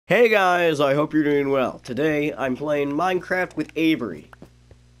Hey guys, I hope you're doing well. Today, I'm playing Minecraft with Avery.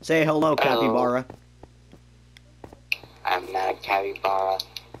 Say hello, Hello. Capybara. I'm not a capybara.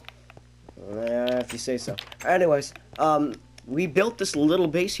 If you say so. Anyways, we built this little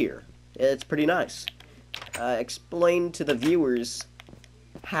base here. It's pretty nice. Explain to the viewers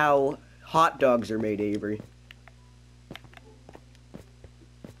how hot dogs are made, Avery.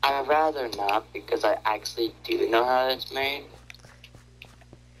 I'd rather not because I actually do know how it's made.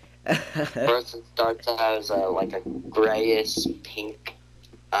 First, it starts as like a grayish pink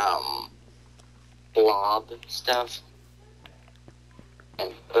blob stuff,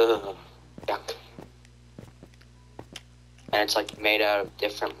 and yuck. And it's like made out of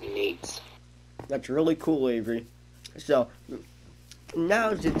different meats. That's really cool, Avery. So,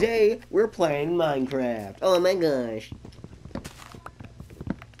 now today, we're playing Minecraft. Oh my gosh.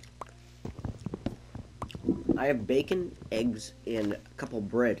 I have bacon, eggs, and a couple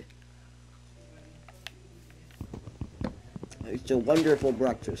bread. It's a wonderful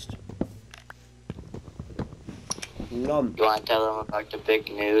breakfast. Yum. You want to tell them about the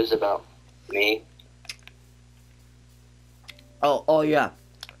big news about me? Oh yeah.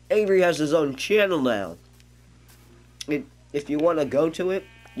 Avery has his own channel now. If you want to go to it,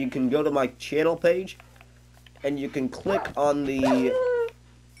 you can go to my channel page, and you can click on the...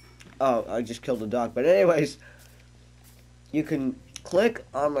 Oh, I just killed a dog. But anyways, you can click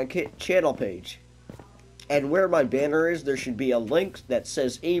on my channel page. And where my banner is, there should be a link that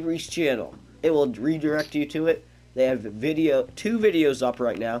says Avery's channel. It will redirect you to it. They have two videos up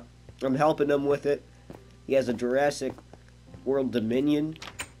right now. I'm helping him with it. He has a Jurassic World Dominion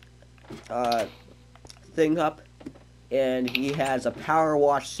thing up. And he has a Power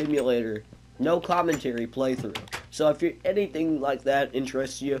Wash Simulator, no commentary playthrough. So if anything like that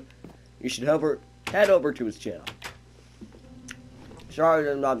interests you, you should head over to his channel. Sorry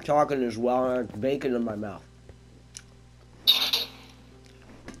that I'm talking as well, and I have bacon in my mouth.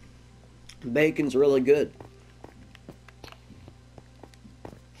 Bacon's really good.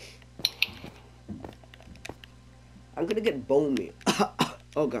 I'm gonna get bone meal.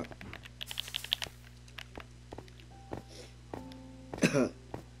 Oh god.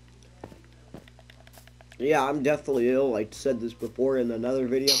 Yeah, I'm definitely ill. I said this before in another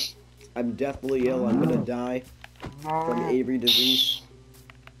video. I'm definitely ill. I'm gonna die from Avery disease.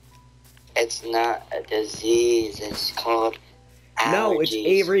 It's not a disease. It's called allergies. No, it's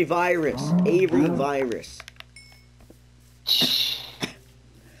Avery virus. Avery virus.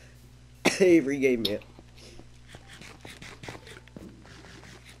 Avery gave me it.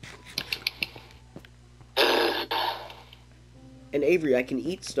 And Avery, I can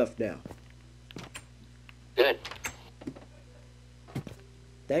eat stuff now. Good.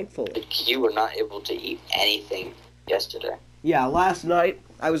 Thankfully. You were not able to eat anything yesterday. Yeah, last night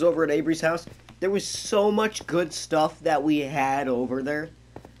I was over at Avery's house. There was so much good stuff that we had over there.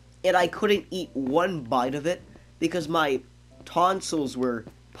 And I couldn't eat one bite of it because my tonsils were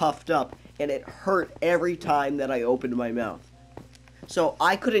puffed up and it hurt every time that I opened my mouth. So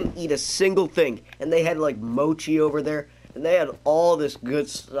I couldn't eat a single thing. And they had like mochi over there. And they had all this good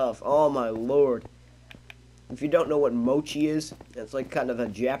stuff. Oh my lord. If you don't know what mochi is, it's like kind of a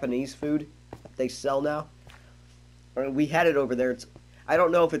Japanese food they sell now. We had it over there. I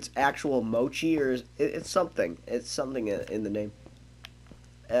don't know if it's actual mochi or it's something. It's something in the name.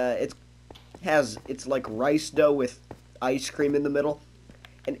 It's like rice dough with ice cream in the middle.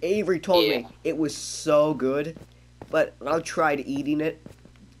 And Avery told me it was so good, but I tried eating it,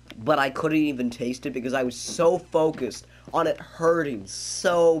 but I couldn't even taste it because I was so focused on it hurting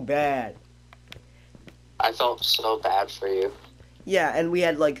so bad. I felt so bad for you. Yeah, and we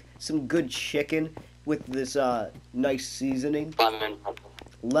had like some good chicken with this nice seasoning.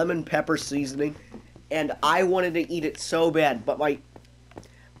 Lemon pepper seasoning. And I wanted to eat it so bad, but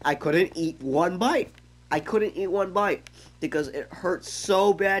I couldn't eat one bite. I couldn't eat one bite because it hurt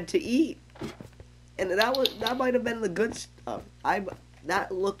so bad to eat. And that might have been the good stuff.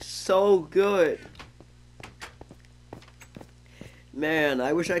 That looked so good. Man,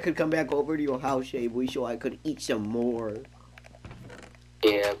 I wish I could come back over to your house, Avery, so I could eat some more.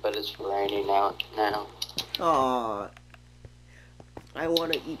 Yeah, but it's raining out now. Aw. I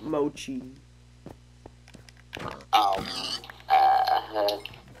want to eat mochi.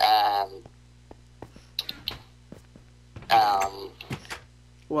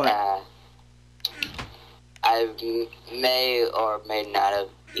 What? I may or may not have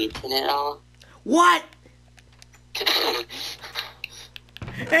eaten it all. What?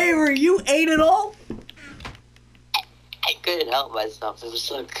 Avery, you ate it all? I couldn't help myself. It was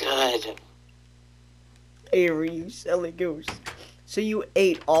so good. Avery, you silly goose. So you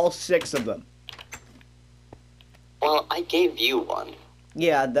ate all 6 of them. Well, I gave you one.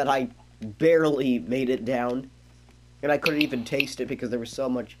 Yeah, that I barely made it down. And I couldn't even taste it because there was so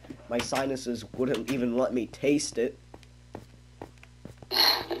much. My sinuses wouldn't even let me taste it.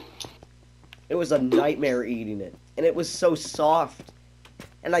 It was a nightmare eating it. And it was so soft.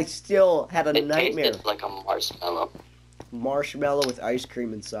 And I still had a nightmare. It tasted like a marshmallow. Marshmallow with ice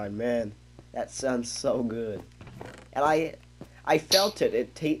cream inside. Man, that sounds so good. And I felt it.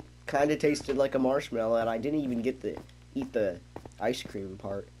 It kind of tasted like a marshmallow. And I didn't even get to eat the ice cream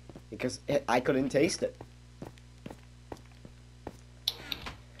part. Because I couldn't taste it.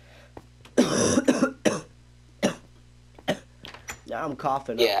 Now I'm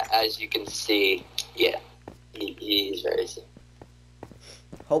coughing. Yeah, as you can see, yeah, he's very sick.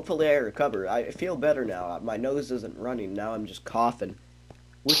 Hopefully I recover. I feel better now. My nose isn't running. Now I'm just coughing.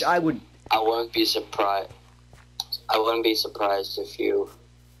 Which I wouldn't be surprised. I wouldn't be surprised if you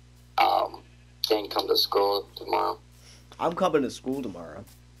didn't come to school tomorrow. I'm coming to school tomorrow.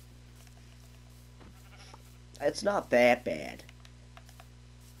 It's not that bad.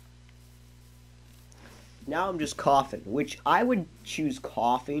 Now I'm just coughing, which I would choose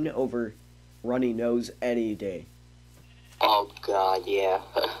coughing over runny nose any day. Oh god, yeah.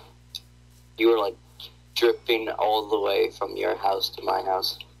 You were like dripping all the way from your house to my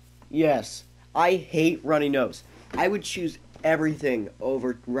house. Yes, I hate runny nose. I would choose everything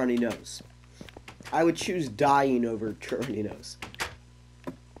over runny nose. I would choose dying over runny nose.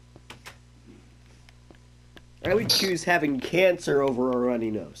 I would choose having cancer over a runny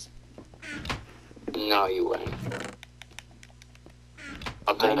nose. No, you wouldn't.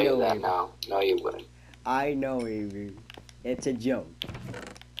 I'll tell you that now. No, you wouldn't. I know, Avery. It's a joke.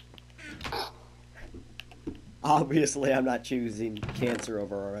 Obviously, I'm not choosing cancer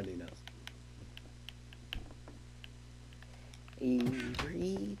over a runny nose.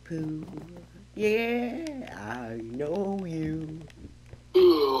 Avery Pooh, yeah, I know you.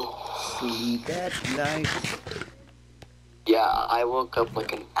 Sleep at night. Yeah, I woke up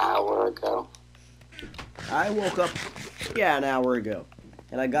like an hour ago. I woke up, an hour ago.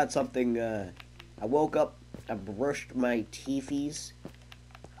 And I got something, I woke up, I brushed my teethies.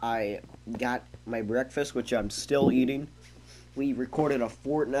 I got my breakfast, which I'm still eating. We recorded a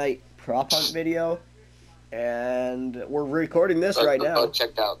Fortnite prop hunt video. And we're recording this right now. Go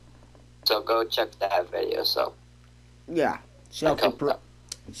check that video, so. Yeah,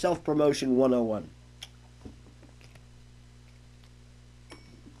 self-promotion 101.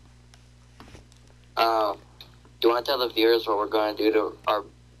 Do you want to tell the viewers what we're going to do to our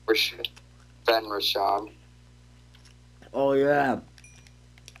friend Rashawn? Oh, yeah.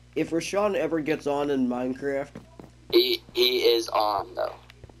 If Rashawn ever gets on in Minecraft... He is on, though.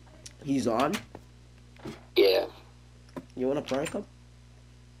 He's on? Yeah. You want to prank him?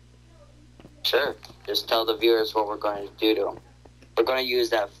 Sure. Just tell the viewers what we're going to do to him. We're going to use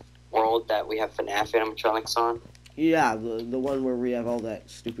that world that we have FNAF animatronics on. Yeah, the one where we have all that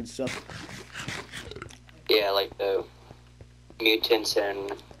stupid stuff. Yeah, like the mutants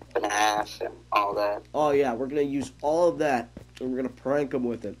and FNAF and all that. Oh, yeah, we're going to use all of that, and we're going to prank him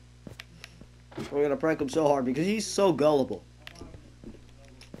with it. We're going to prank him so hard, because he's so gullible.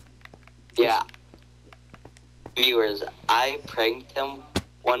 Yeah. Viewers, I pranked him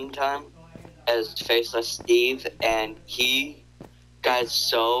one time as Faceless Steve, and he got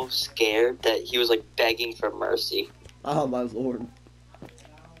so scared that he was, like, begging for mercy. Oh, my lord.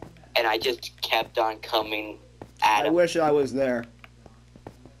 And I just kept on coming at him. I wish I was there.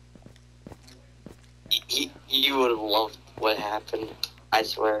 You would have loved what happened. I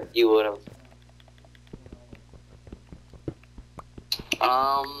swear, you would have.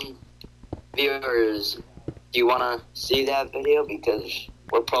 Viewers, do you want to see that video? Because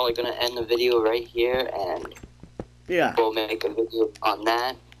we're probably going to end the video right here, and yeah, we'll make a video on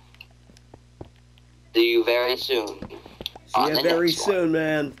that. See you very soon. See you very soon,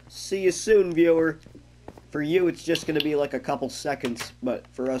 man. See you soon, viewer. For you, it's just going to be like a couple seconds, but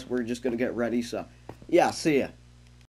for us, we're just going to get ready, so... yeah, see ya.